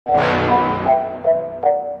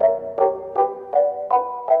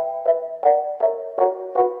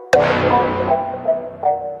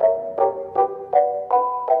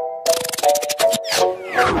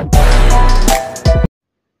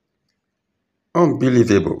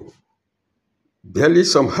unbelievable. Barely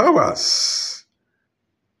some hours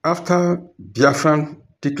after Biafran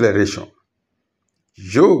declaration,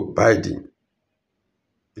 Joe Biden,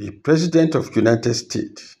 the President of the United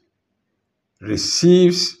States,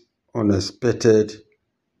 receives unexpected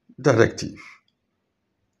directive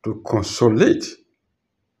to consulate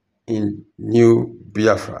in New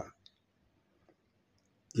Biafra.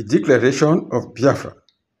 The declaration of Biafra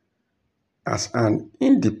as an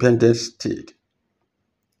independent state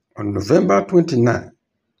on November 29,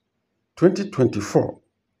 2024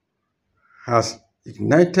 has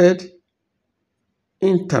ignited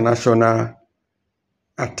international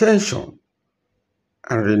attention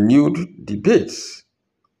and renewed debates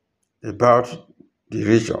about the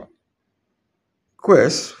region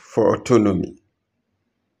quest for autonomy.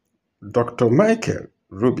 Dr. Michael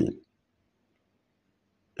Rubin,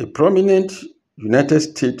 a prominent United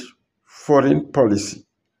States foreign policy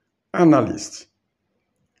analyst,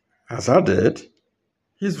 has added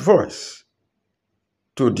his voice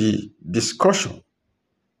to the discussion,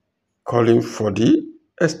 calling for the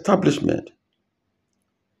establishment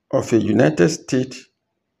of a United States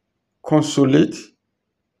consulate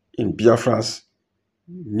in Biafra's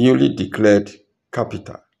newly declared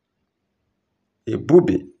capital,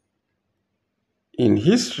 Ebube. In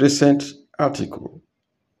his recent article,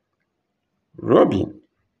 Rubin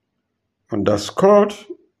underscored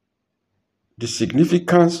the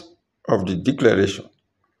significance of the declaration,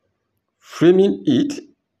 framing it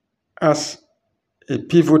as a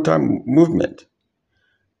pivotal movement,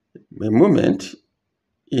 a moment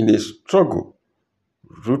in a struggle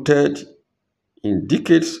rooted in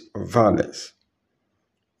decades of violence,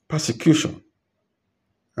 persecution,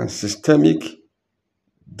 and systemic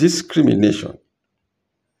discrimination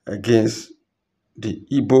against the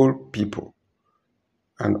Igbo people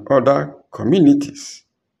and other communities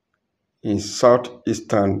in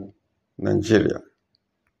southeastern Nigeria.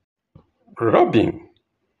 Rubin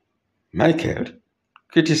Michael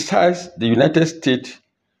criticized the United States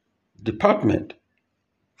Department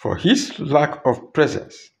for his lack of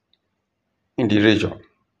presence in the region,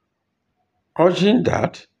 urging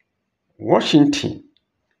that Washington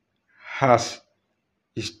has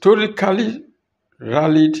historically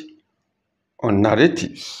rallied on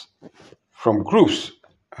narratives from groups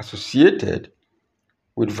associated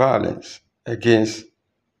with violence against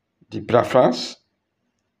the Biafrans.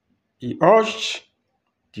 He urged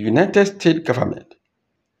the United States government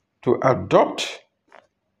to adopt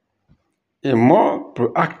a more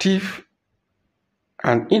proactive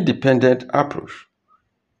and independent approach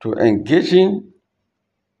to engaging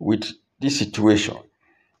with this situation.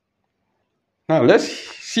 Now let's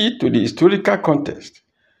see to the historical context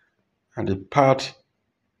and the path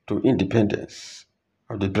to independence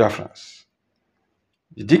of the Biafrans.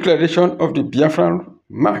 The declaration of the Biafran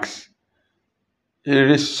marks a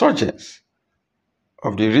resurgence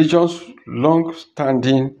of the region's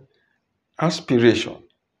long-standing aspiration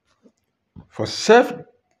for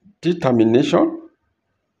self-determination.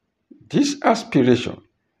 This aspiration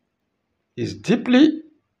is deeply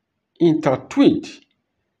intertwined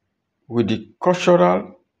with the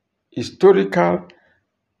cultural, historical,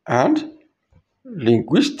 and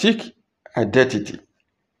linguistic identity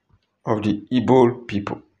of the Igbo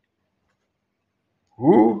people,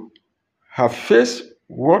 who have faced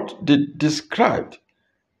what they described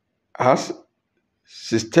as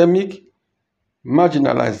systemic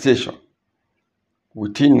marginalization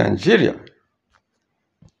within Nigeria.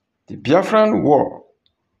 The Biafran War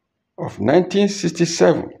of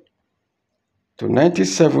 1967 to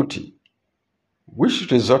 1970, which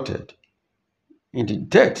resulted in the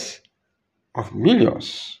deaths of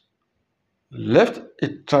millions, left a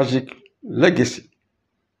tragic legacy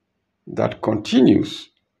that continues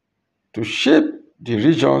to shape the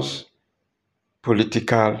region's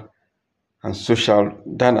political and social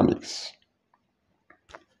dynamics.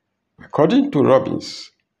 According to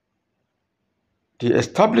Robbins, the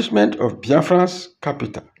establishment of Biafra's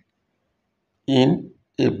capital in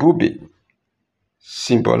Ebube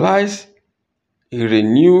symbolized a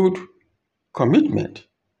renewed commitment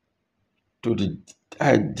to the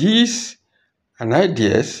ideas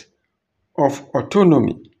of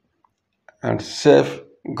autonomy and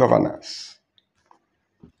self-governance.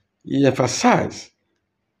 He emphasized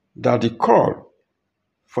that the call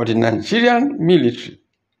for the Nigerian military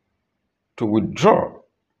to withdraw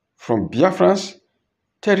from Biafran's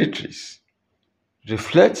territories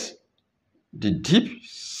reflects the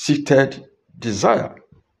deep-seated desire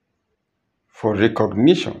for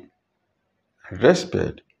recognition and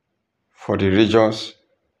respect for the region's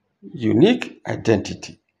unique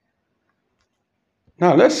identity.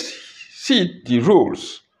 Now let's see the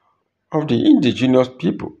roles of the indigenous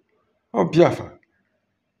people of Biafra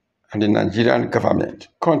and the Nigerian government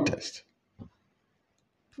context.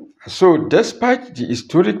 So, despite the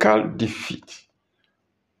historical defeat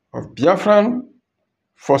of Biafran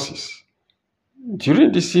forces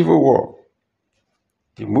during the Civil War,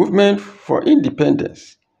 the movement for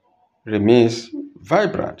independence remains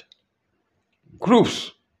vibrant.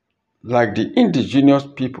 Groups like the indigenous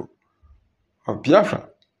people of Biafra,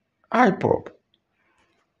 IPOB,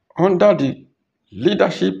 under the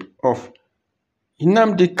leadership of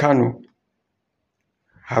Nnamdi Kanu,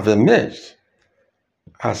 have emerged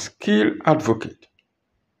as skilled advocates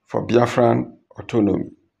for Biafran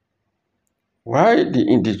autonomy, while the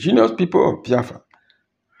indigenous people of Biafra,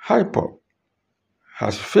 IPOB,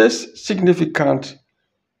 has faced significant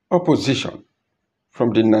opposition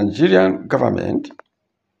from the Nigerian government,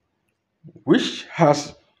 which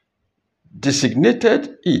has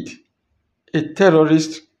designated it a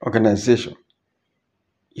terrorist organization.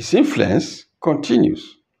 Its influence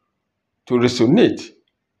continues to resonate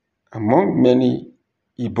among many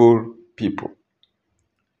Igbo people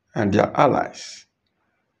and their allies.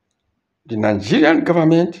 The Nigerian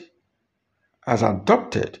government has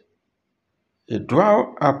adopted a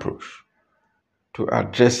dual approach to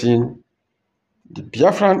addressing the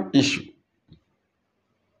Biafran issue,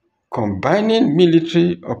 combining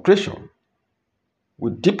military operation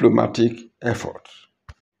with diplomatic efforts.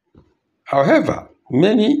 However,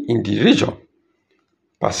 many in the region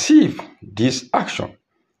perceive this action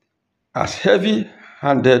as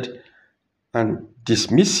heavy-handed and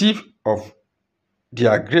dismissive of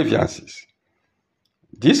their grievances.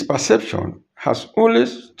 This perception has only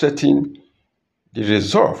strengthened the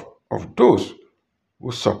resolve of those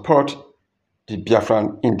who support the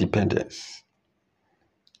Biafran independence.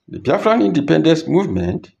 The Biafran independence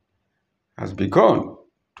movement has begun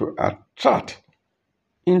to attract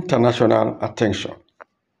international attention,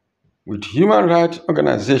 with human rights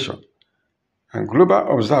organizations and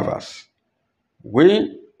global observers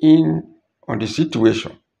weighing in on the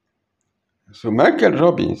situation. So Michael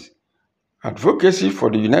Robbins' advocacy for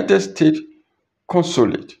the United States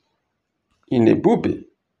Consulate in Ebube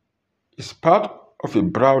is part of a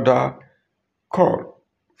broader call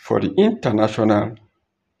for the international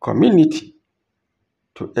community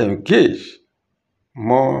to engage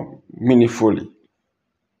more meaningfully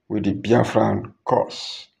with the Biafran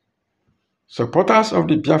cause. Supporters of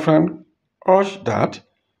the Biafran urge that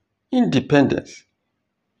independence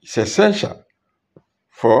is essential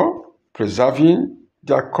for preserving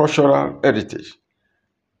their cultural heritage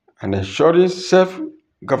and ensuring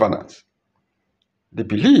self-governance. They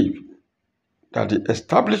believe that the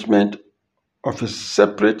establishment of a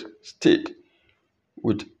separate state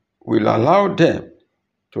will allow them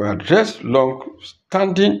to address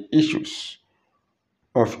long-standing issues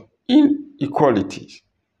of inequalities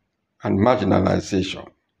and marginalization.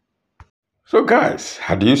 So guys,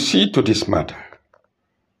 how do you see to this matter?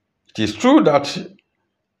 It is true that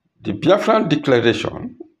the Biafran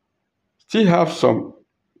Declaration still have some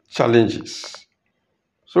challenges.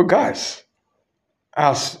 So guys,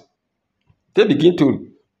 as they begin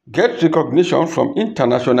to get recognition from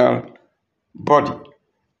international body,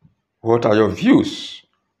 what are your views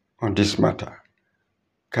on this matter?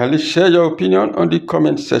 Kindly share your opinion on the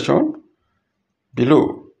comment section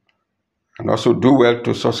below, and also do well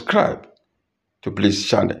to subscribe to Bliss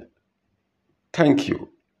channel. Thank you.